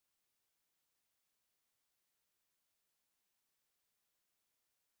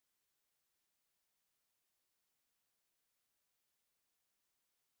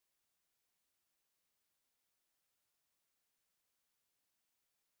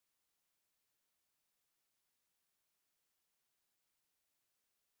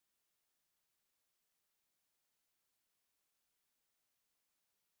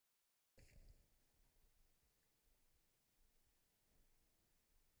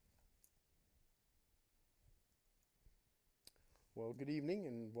Well, good evening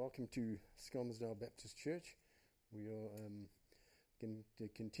and welcome to Skelmersdale Baptist Church. We are going to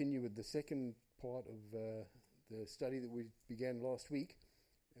continue with the second part of the study that we began last week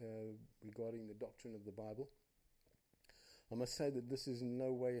regarding the doctrine of the Bible. I must say that this is in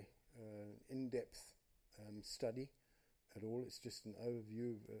no way in-depth study at all. It's just an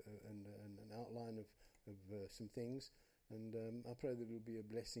overview and an outline of some things, and I pray that it will be a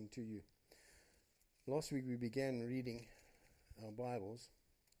blessing to you. Last week we began reading our Bibles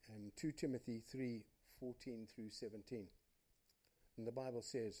and 2 Timothy 3:14 through 17. And the Bible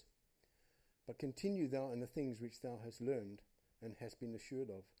says, "But continue thou in the things which thou hast learned and hast been assured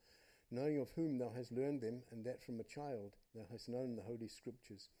of, knowing of whom thou hast learned them, and that from a child thou hast known the Holy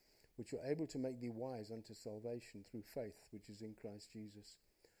Scriptures, which are able to make thee wise unto salvation through faith which is in Christ Jesus.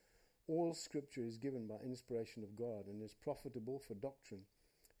 All Scripture is given by inspiration of God, and is profitable for doctrine,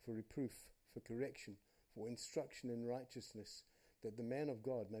 for reproof, for correction, for instruction in righteousness, that the man of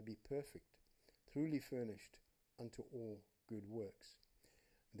God may be perfect, truly furnished unto all good works."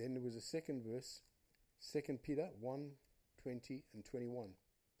 And then there was a second verse, 2 Peter 1:20 and 21.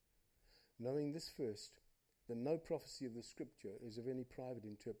 "Knowing this first, that no prophecy of the Scripture is of any private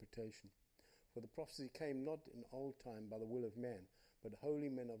interpretation. For the prophecy came not in old time by the will of man, but holy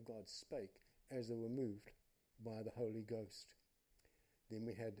men of God spake as they were moved by the Holy Ghost." Then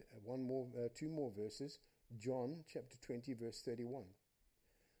we had two more verses. John chapter 20 verse 31.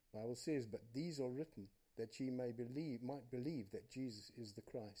 The Bible says, "But these are written that ye might believe that Jesus is the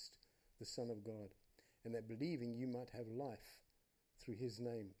Christ, the Son of God, and that believing you might have life through his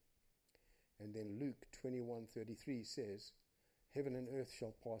name." And then Luke 21:33 says, "Heaven and earth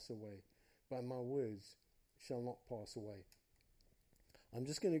shall pass away, but my words shall not pass away." I'm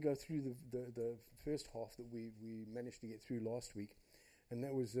just going to go through the first half that we managed to get through last week. And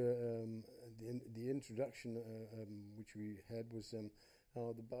that was the introduction which we had was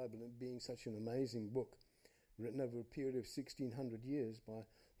how the Bible, being such an amazing book, written over a period of 1600 years by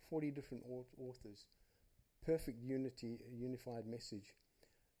 40 different authors, perfect unified message.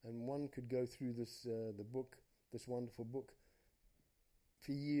 And one could go through this wonderful book,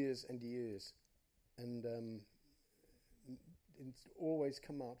 for years and years. And it's always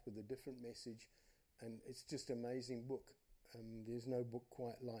come out with a different message, and it's just an amazing book. There's no book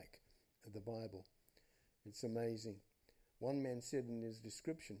quite like the Bible. It's amazing. One man said in his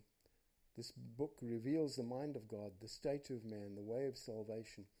description, "This book reveals the mind of God, the state of man, the way of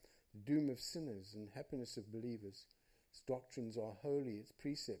salvation, the doom of sinners and happiness of believers. Its doctrines are holy, its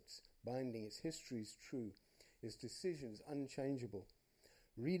precepts binding, its history is true, its decisions unchangeable.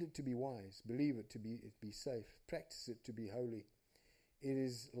 Read it to be wise, believe it to be safe, practice it to be holy. It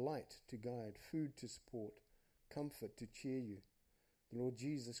is light to guide, food to support, comfort to cheer you. The Lord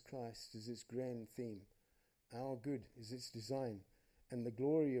Jesus Christ is its grand theme. Our good is its design, and the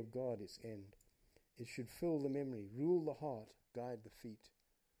glory of God its end. It should fill the memory, rule the heart, guide the feet."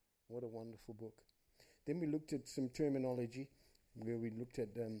 What a wonderful book. Then we looked at some terminology, where we looked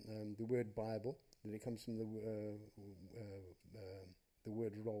at the word Bible, that it comes from the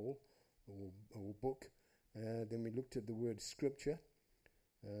word roll, or book. Then we looked at the word Scripture,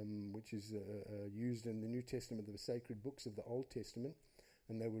 which is used in the New Testament, the sacred books of the Old Testament,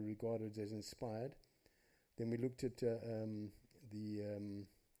 and they were regarded as inspired. Then we looked at the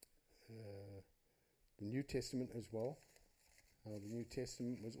New Testament as well, how the New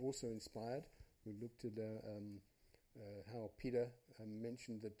Testament was also inspired. We looked at how Peter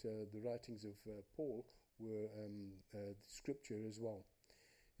mentioned that the writings of Paul were Scripture as well.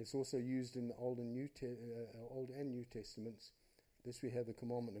 It's also used in the Old and New Testaments. This we have the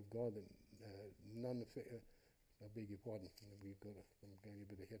commandment of God that none affect. I beg your pardon. I'm going a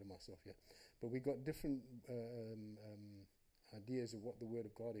bit ahead of myself here, but we got different ideas of what the Word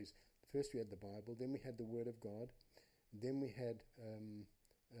of God is. First we had the Bible, then we had the Word of God, then we had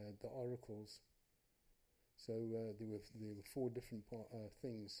the oracles. So there were four different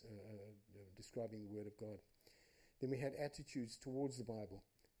things describing the Word of God. Then we had attitudes towards the Bible: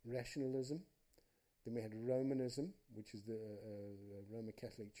 rationalism. Then we had Romanism, which is the Roman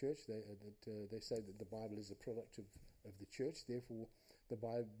Catholic Church. They say that the Bible is a product of the Church, therefore the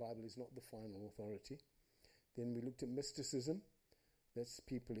Bible is not the final authority. Then we looked at mysticism. That's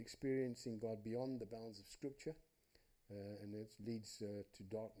people experiencing God beyond the bounds of Scripture, and it leads to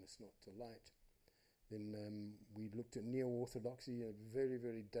darkness, not to light. Then we looked at neo-orthodoxy, very,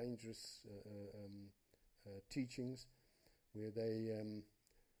 very dangerous teachings, where they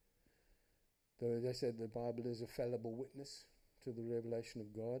said the Bible is a fallible witness to the revelation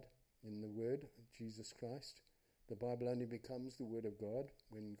of God in the Word, Jesus Christ. The Bible only becomes the Word of God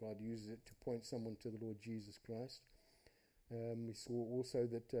when God uses it to point someone to the Lord Jesus Christ. We saw also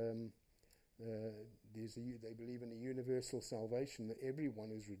that they believe in a universal salvation, that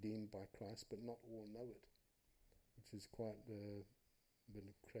everyone is redeemed by Christ, but not all know it, which is quite a bit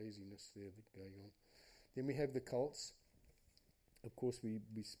of craziness there going on. Then we have the cults. Of course, we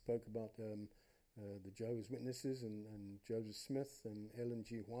spoke about the Jehovah's Witnesses and Joseph Smith and Ellen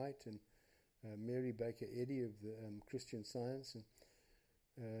G. White and Mary Baker Eddy of the Christian Science,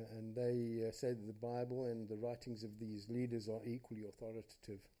 and they say that the Bible and the writings of these leaders are equally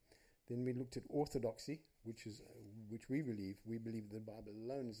authoritative. Then we looked at orthodoxy, which we believe the Bible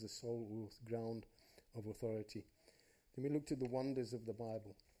alone is the sole ground of authority. Then we looked at the wonders of the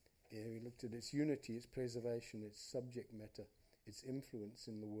Bible. We looked at its unity, its preservation, its subject matter, its influence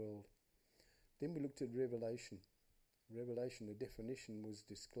in the world. Then we looked at revelation. Revelation, the definition was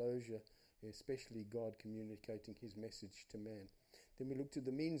disclosure, especially God communicating his message to man. Then we looked at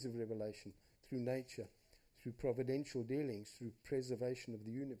the means of revelation, through nature, through providential dealings, through preservation of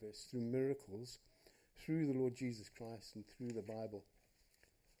the universe, through miracles, through the Lord Jesus Christ and through the Bible.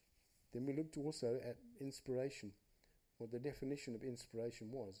 Then we looked also at inspiration, what the definition of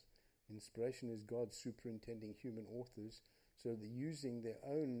inspiration was. Inspiration is God superintending human authors so that using their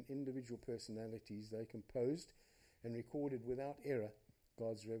own individual personalities they composed and recorded without error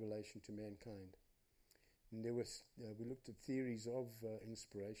God's revelation to mankind. And there was we looked at theories of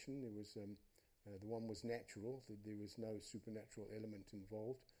inspiration. There was the one was natural, that there was no supernatural element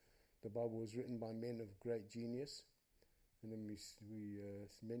involved. The Bible was written by men of great genius, and then we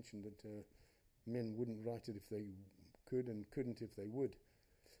mentioned that men wouldn't write it if they could and couldn't if they would.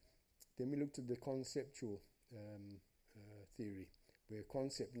 Then we looked at the conceptual theory, where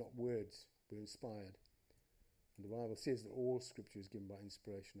concept, not words, were inspired. And the Bible says that all Scripture is given by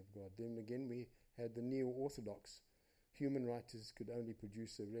inspiration of God. Then again we had the neo-orthodox. Human writers could only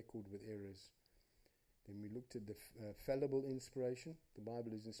produce a record with errors. Then we looked at the fallible inspiration. The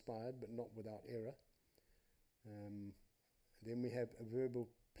Bible is inspired but not without error. Then we have a verbal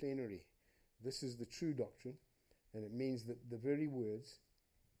plenary. This is the true doctrine, and it means that the very words,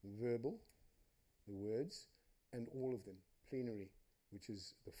 verbal, the words, and all of them, plenary, which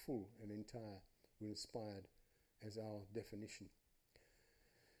is the full and entire, were inspired as our definition.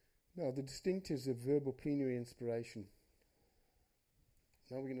 Now, the distinctives of verbal plenary inspiration.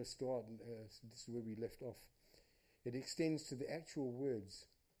 Now we're going to start, this is where we left off. It extends to the actual words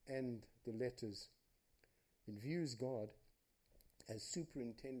and the letters. It views God as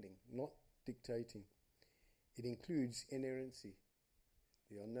superintending, not dictating. It includes inerrancy.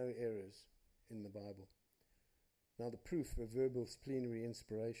 There are no errors in the Bible. Now the proof of verbal plenary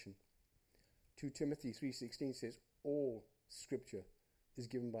inspiration. 2 Timothy 3:16 says, all Scripture is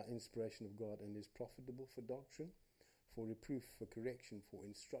given by inspiration of God and is profitable for doctrine, for reproof, for correction, for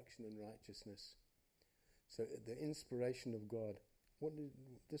instruction in righteousness. So the inspiration of God,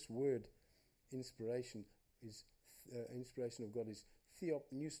 this word inspiration is inspiration of God is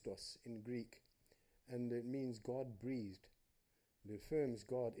theopneustos in Greek, and it means God breathed. It affirms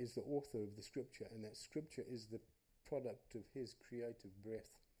God is the author of the Scripture, and that Scripture is the product of his creative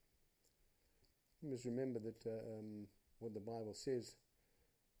breath. You must remember that what the Bible says,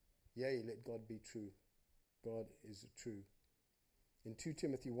 yea, let God be true. God is true. In 2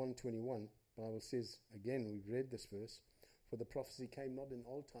 Timothy 1:21, the Bible says, again, we've read this verse, for the prophecy came not in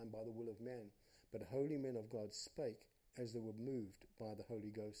old time by the will of man, but holy men of God spake as they were moved by the Holy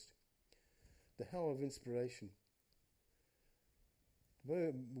Ghost. The how of inspiration.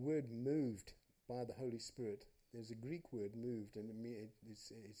 The word moved by the Holy Spirit. There's a Greek word moved, and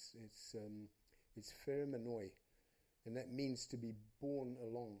it's pheromenoi, and that means to be borne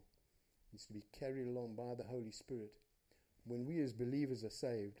along. It's to be carried along by the Holy Spirit. When we as believers are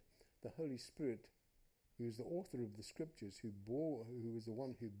saved, the Holy Spirit, who is the author of the Scriptures, who is the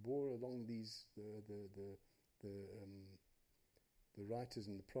one who bore along these the writers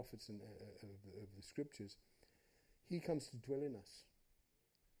and the prophets of the Scriptures, he comes to dwell in us.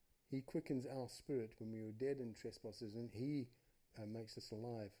 He quickens our spirit when we were dead in trespasses, and he makes us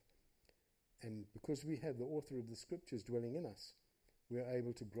alive. And because we have the author of the Scriptures dwelling in us, we are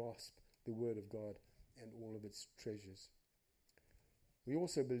able to grasp the Word of God and all of its treasures. We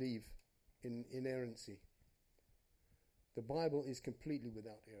also believe in inerrancy. The Bible is completely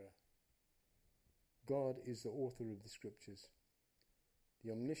without error. God is the author of the Scriptures.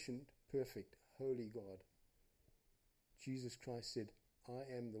 The omniscient, perfect, holy God. Jesus Christ said,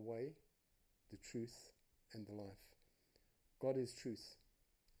 I am the way, the truth, and the life. God is truth.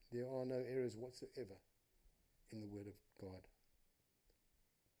 There are no errors whatsoever in the Word of God.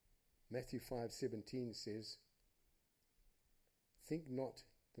 Matthew 5:17 says, think not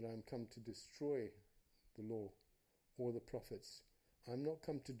that I am come to destroy the law or the prophets. I am not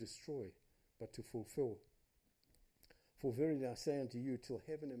come to destroy, but to fulfill. For verily I say unto you, till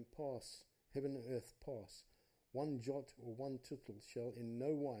heaven and earth pass, one jot or one tittle shall in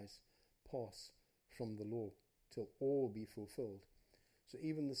no wise pass from the law, till all be fulfilled. So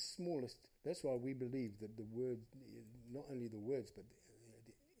even the smallest, that's why we believe that the word, not only the words, but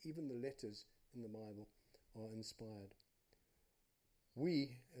even the letters in the Bible are inspired.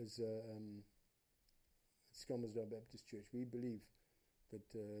 We, as Skelmersdale Baptist Church, we believe that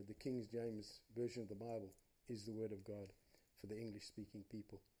the King James Version of the Bible is the Word of God for the English-speaking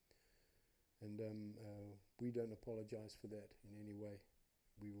people. And we don't apologize for that in any way.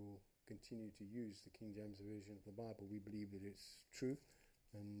 We will continue to use the King James Version of the Bible. We believe that it's true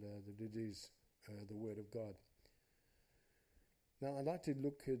and that it is the Word of God. Now, I'd like to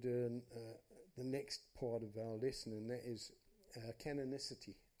look at the next part of our lesson, and that is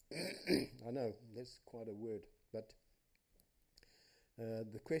canonicity. I know, that's quite a word, but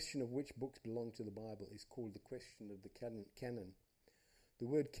the question of which books belong to the Bible is called the question of the canon. The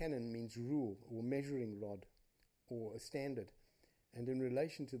word canon means rule or measuring rod or a standard, and in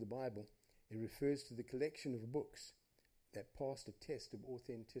relation to the Bible, it refers to the collection of books that passed a test of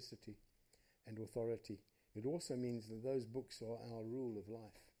authenticity and authority. It also means that those books are our rule of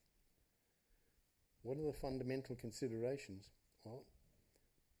life. What are the fundamental considerations? Well,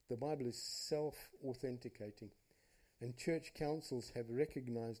 the Bible is self-authenticating, and church councils have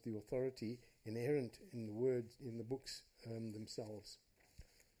recognized the authority inherent in the words in the books themselves.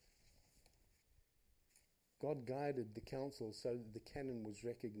 God guided the council so that the canon was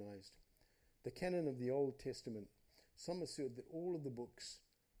recognized. The canon of the Old Testament. Some assert that all of the books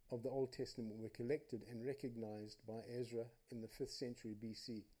of the Old Testament were collected and recognized by Ezra in the 5th century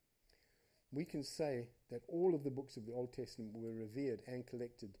BC. We can say that all of the books of the Old Testament were revered and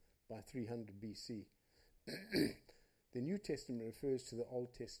collected by 300 BC. The New Testament refers to the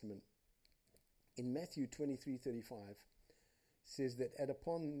Old Testament. In Matthew 23:35, says that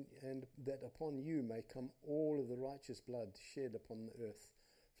upon you may come all of the righteous blood shed upon the earth,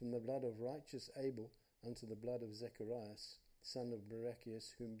 from the blood of righteous Abel unto the blood of Zacharias, son of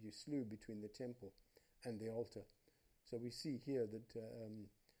Barachias, whom you slew between the temple and the altar. So we see here that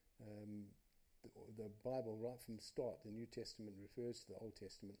the Bible, right from the start, the New Testament refers to the Old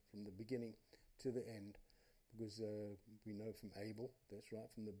Testament from the beginning to the end, because we know from Abel, that's right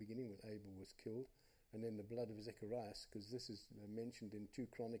from the beginning when Abel was killed, and then the blood of Zacharias, because this is mentioned in 2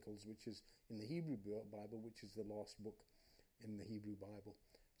 Chronicles, which is in the Hebrew Bible, which is the last book in the Hebrew Bible.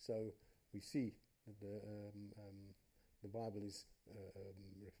 So we see that the Bible is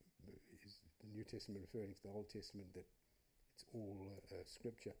the New Testament referring to the Old Testament, that it's all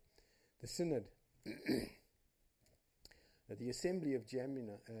Scripture. The Synod, the Assembly of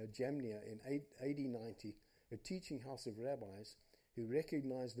Jamnia in AD 90, a teaching house of rabbis who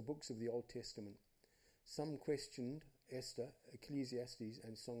recognized the books of the Old Testament. Some questioned Esther, Ecclesiastes,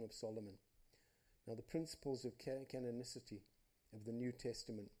 and Song of Solomon. Now, the principles of canonicity of the New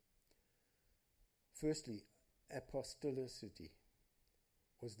Testament. Firstly, apostolicity.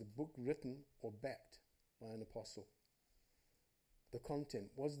 Was the book written or backed by an apostle? The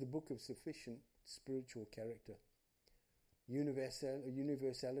content. Was the book of sufficient spiritual character?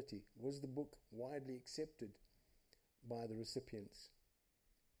 Universality. Was the book widely accepted by the recipients?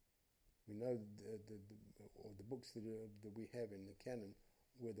 We know the books that we have in the canon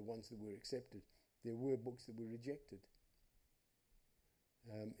were the ones that were accepted. There were books that were rejected.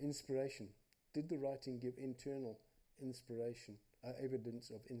 Inspiration. Did the writing give internal inspiration, evidence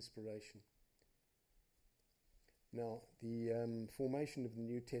of inspiration? Now, the formation of the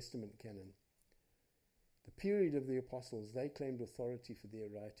New Testament canon. The period of the apostles, they claimed authority for their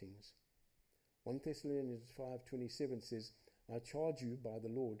writings. 1 Thessalonians 5:27 says, I charge you by the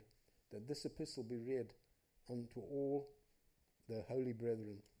Lord that this epistle be read unto all the holy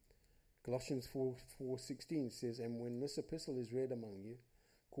brethren. Colossians 4:16 says, and when this epistle is read among you,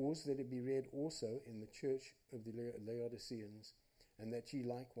 cause that it be read also in the church of the Laodiceans, and that ye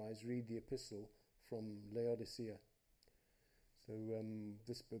likewise read the epistle from Laodicea. So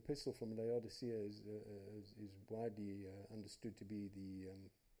this epistle from Laodicea is widely understood to be the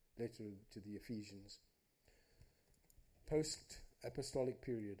letter to the Ephesians. Post-apostolic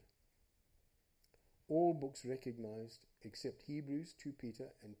period. All books recognized except Hebrews, 2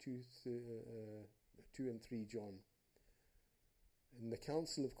 Peter, and 2 and 3 John. And the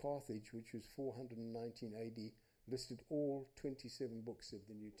Council of Carthage, which was 419 AD, listed all 27 books of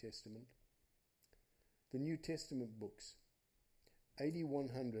the New Testament. The New Testament books. AD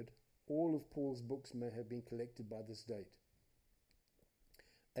 100, all of Paul's books may have been collected by this date.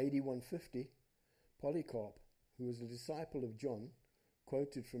 AD 150, Polycarp who was a disciple of John,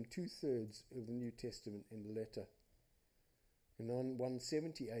 quoted from 2/3 of the New Testament in the letter. In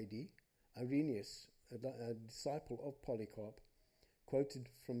 170 AD, Irenaeus, a disciple of Polycarp, quoted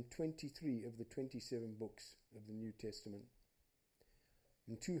from 23 of the 27 books of the New Testament.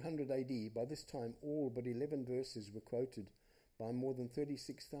 In 200 AD, by this time, all but 11 verses were quoted by more than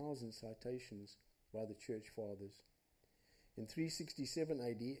 36,000 citations by the Church Fathers. In 367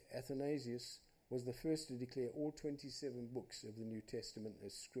 AD, Athanasius was the first to declare all 27 books of the New Testament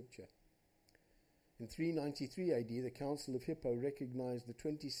as Scripture. In 393 AD, the Council of Hippo recognized the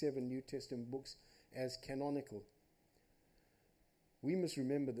 27 New Testament books as canonical. We must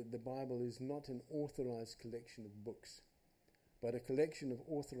remember that the Bible is not an authorized collection of books, but a collection of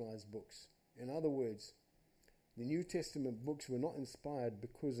authorized books. In other words, the New Testament books were not inspired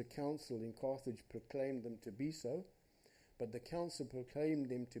because a council in Carthage proclaimed them to be so, but the council proclaimed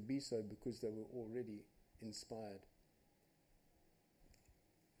them to be so because they were already inspired.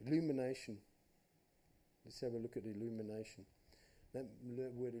 Illumination. Let's have a look at illumination. That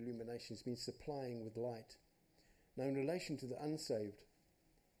word illumination means supplying with light. Now, in relation to the unsaved,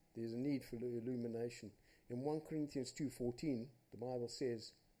 there's a need for illumination. In 1 Corinthians 2:14, the Bible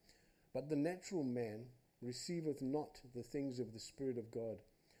says, "But the natural man receiveth not the things of the Spirit of God,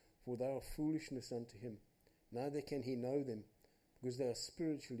 for they are foolishness unto him. Neither can he know them, because they are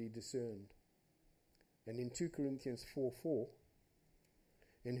spiritually discerned." And in 2 Corinthians 4:4,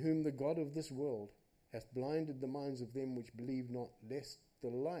 "In whom the God of this world hath blinded the minds of them which believe not, lest the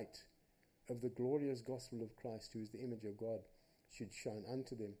light of the glorious gospel of Christ, who is the image of God, should shine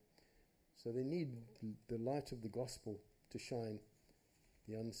unto them." So they need the light of the gospel to shine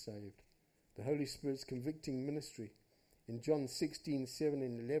the unsaved. The Holy Spirit's convicting ministry. In John 16:7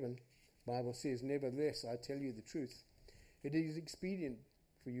 and 11, the Bible says, "Nevertheless, I tell you the truth. It is expedient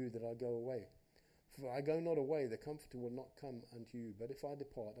for you that I go away. For I go not away, the Comforter will not come unto you. But if I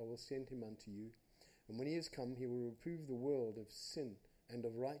depart, I will send him unto you. And when he is come, he will reprove the world of sin and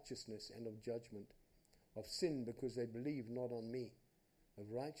of righteousness and of judgment. Of sin, because they believe not on me.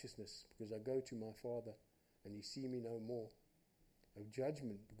 Of righteousness, because I go to my Father, and ye see me no more. Of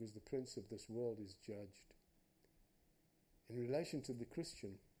judgment, because the prince of this world is judged." In relation to the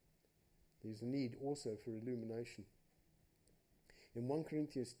Christian, there is a need also for illumination. In 1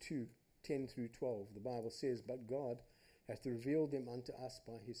 Corinthians 2:10 through 12, the Bible says, "But God hath revealed them unto us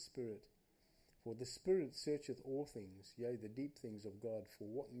by his Spirit. For the Spirit searcheth all things, yea, the deep things of God. For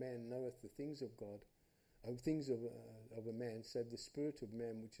what man knoweth the things of God, things of a man, save the spirit of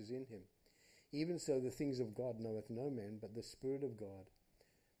man which is in him? Even so the things of God knoweth no man, but the Spirit of God.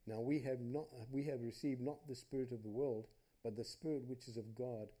 Now we have received not the spirit of the world, but the Spirit which is of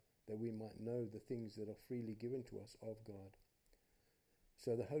God, that we might know the things that are freely given to us of God."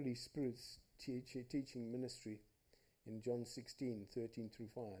 So the Holy Spirit's teaching ministry in John 16:13 through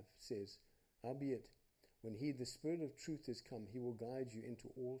 5 says, "Howbeit, when he, the Spirit of truth, is come, he will guide you into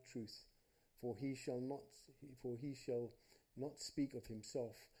all truth. For he shall not speak of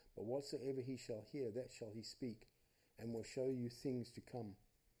himself, but whatsoever he shall hear, that shall he speak, and will show you things to come.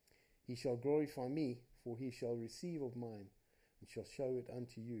 He shall glorify me, for he shall receive of mine, and shall show it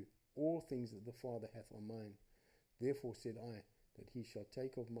unto you. All things that the Father hath are mine. Therefore said I, that he shall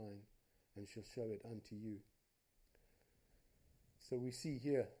take of mine, and shall show it unto you." So we see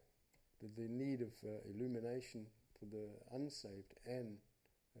here the need of illumination for the unsaved and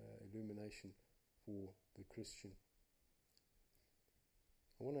illumination for the Christian.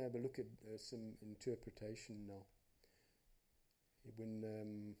 I want to have a look at some interpretation now.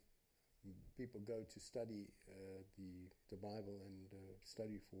 When people go to study the Bible and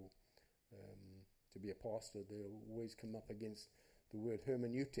study for to be a pastor, they'll always come up against the word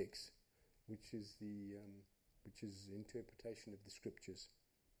hermeneutics, which is interpretation of the Scriptures.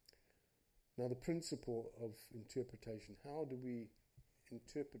 Now, the principle of interpretation. How do we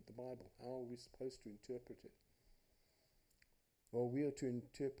interpret the Bible? How are we supposed to interpret it? Well, we are to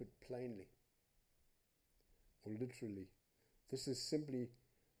interpret plainly or literally. This is simply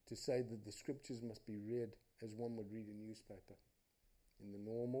to say that the Scriptures must be read as one would read a newspaper, in the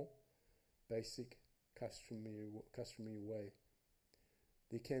normal, basic, customary way.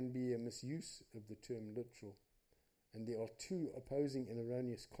 There can be a misuse of the term literal, and there are two opposing and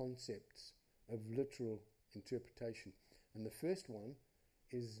erroneous concepts of literal interpretation. And the first one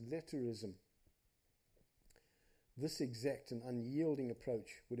is letterism. This exact and unyielding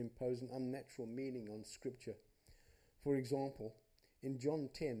approach would impose an unnatural meaning on Scripture. For example, in John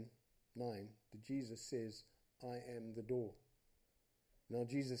 10:9, Jesus says, "I am the door." Now,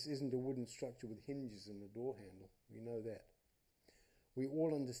 Jesus isn't a wooden structure with hinges and a door handle. We know that. We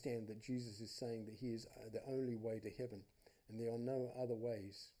all understand that Jesus is saying that he is the only way to heaven, and there are no other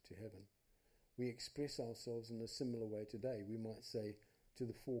ways to heaven. We express ourselves in a similar way today. We might say, to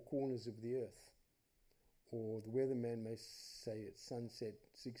the four corners of the earth. Or the weatherman may say it's sunset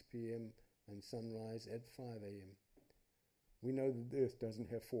 6 p.m. and sunrise at 5 a.m. We know that the earth doesn't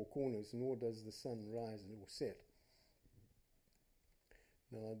have four corners, nor does the sun rise or set.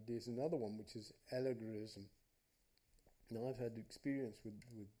 Now, there's another one, which is allegorism. Now, I've had experience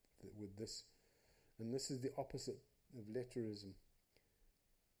with this, and this is the opposite of letterism.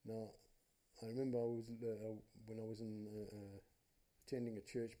 Now, I remember when I was attending a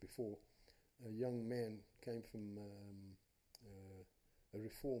church before, a young man came from a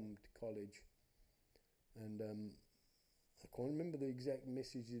reformed college, and I can't remember the exact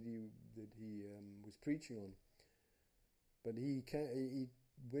message that he was preaching on, but he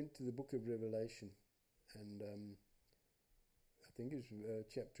went to the book of Revelation, and I think it was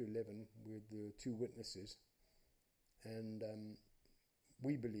chapter 11 with the two witnesses, and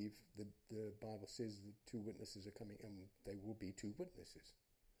we believe that the Bible says that two witnesses are coming, and they will be two witnesses.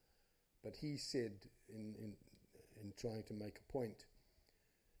 But he said, in trying to make a point,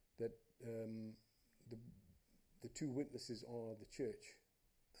 that the two witnesses are the church,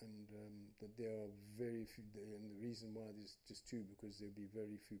 and that there are very few, and the reason why there's just two, because there'll be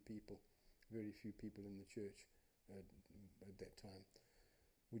very few people in the church at that time,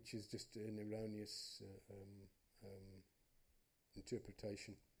 which is just an erroneous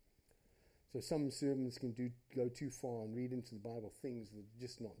interpretation. So some sermons can go too far and read into the Bible things that are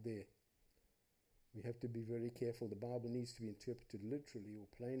just not there. We have to be very careful. The Bible needs to be interpreted literally or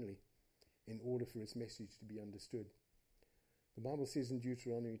plainly in order for its message to be understood. The Bible says in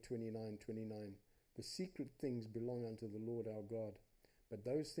Deuteronomy 29:29, "The secret things belong unto the Lord our God, but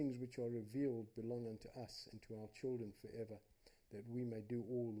those things which are revealed belong unto us and to our children forever, that we may do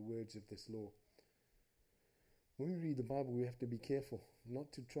all the words of this law." When we read the Bible, we have to be careful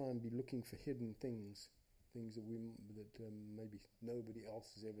not to try and be looking for hidden things that maybe nobody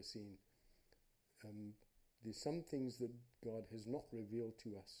else has ever seen. There's some things that God has not revealed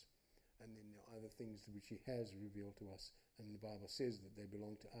to us, and then there are other things which he has revealed to us, and the Bible says that they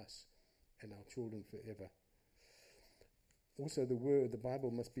belong to us and our children forever. Also, the Bible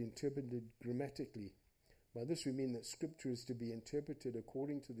must be interpreted grammatically. By this we mean that Scripture is to be interpreted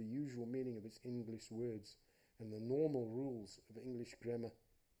according to the usual meaning of its English words and the normal rules of English grammar.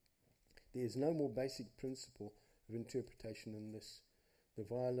 There is no more basic principle of interpretation than this, the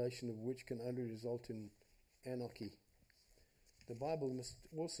violation of which can only result in anarchy. The Bible must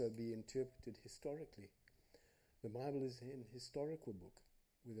also be interpreted historically. The Bible is an historical book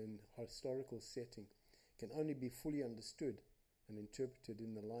within a historical setting, can only be fully understood and interpreted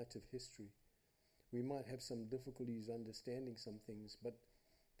in the light of history. We might have some difficulties understanding some things, but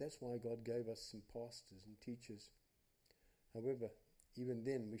that's why God gave us some pastors and teachers. However, even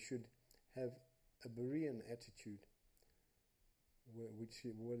then we should have a Berean attitude,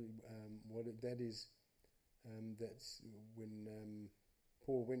 that's when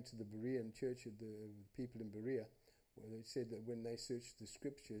Paul went to the Berean church of the people in Berea, where they said that when they searched the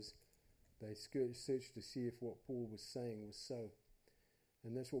scriptures, they searched to see if what Paul was saying was so.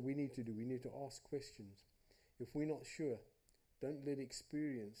 And that's what we need to do. We need to ask questions. If we're not sure, don't let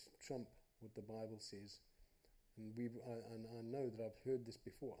experience trump what the Bible says. And I know that I've heard this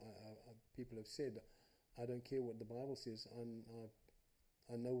before. People have said, I don't care what the Bible says.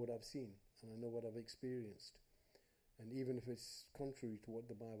 I know what I've seen, and I know what I've experienced. And even if it's contrary to what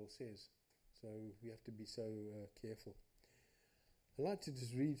the Bible says. So we have to be so careful. I'd like to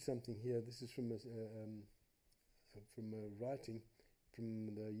just read something here. This is from a writing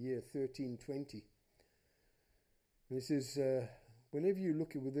from the year 1320. And it says, whenever you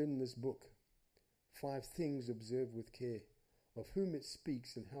look within this book, 5 things observe with care, of whom it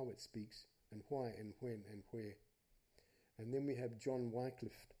speaks and how it speaks, and why and when and where. And then we have John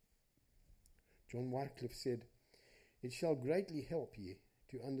Wycliffe. John Wycliffe said, "It shall greatly help ye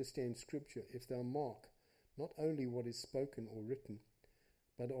to understand Scripture if thou mark not only what is spoken or written,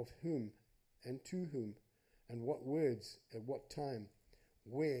 but of whom and to whom, and what words at what time,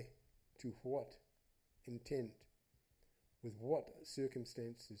 where, to what intent, with what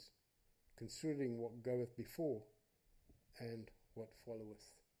circumstances, considering what goeth before and what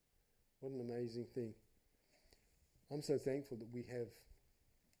followeth." What an amazing thing. I'm so thankful that we have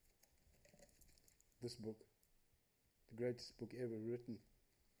this book, the greatest book ever written,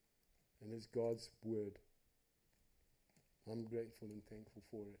 and it's God's Word. I'm grateful and thankful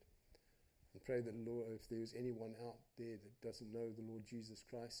for it. And pray that, Lord, if there's anyone out there that doesn't know the Lord Jesus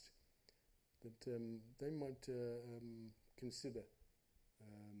Christ, that they might consider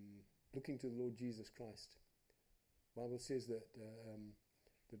looking to the Lord Jesus Christ. The Bible says that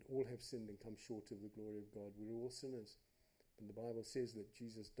all have sinned and come short of the glory of God. We're all sinners. And the Bible says that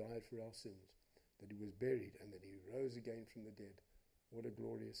Jesus died for our sins, that he was buried, and that he rose again from the dead. What a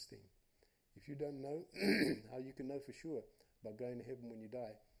glorious thing. If you don't know how you can know for sure about going to heaven when you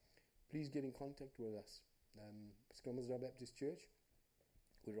die, please get in contact with us. Skelmersdale Baptist Church.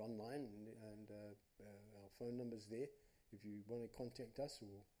 We're online, and our phone number's there. If you want to contact us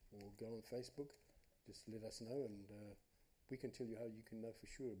or go on Facebook, just let us know, and we can tell you how you can know for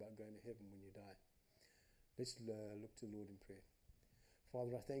sure about going to heaven when you die. Let's look to the Lord in prayer.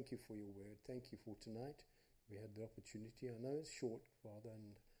 Father, I thank you for your word. Thank you for tonight. We had the opportunity. I know it's short, Father,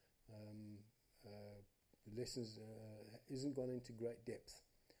 and the lessons isn't gone into great depth.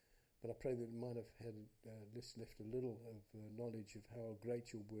 But I pray that we might have had left a little of knowledge of how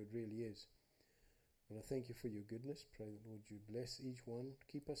great your word really is. And I thank you for your goodness. Pray that, Lord, you bless each one.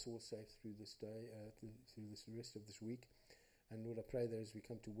 Keep us all safe through this day, through this rest of this week. And Lord, I pray that as we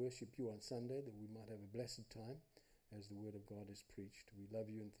come to worship you on Sunday, that we might have a blessed time as the word of God is preached. We love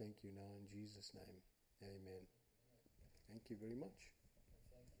you and thank you now in Jesus' name. Amen. Thank you very much.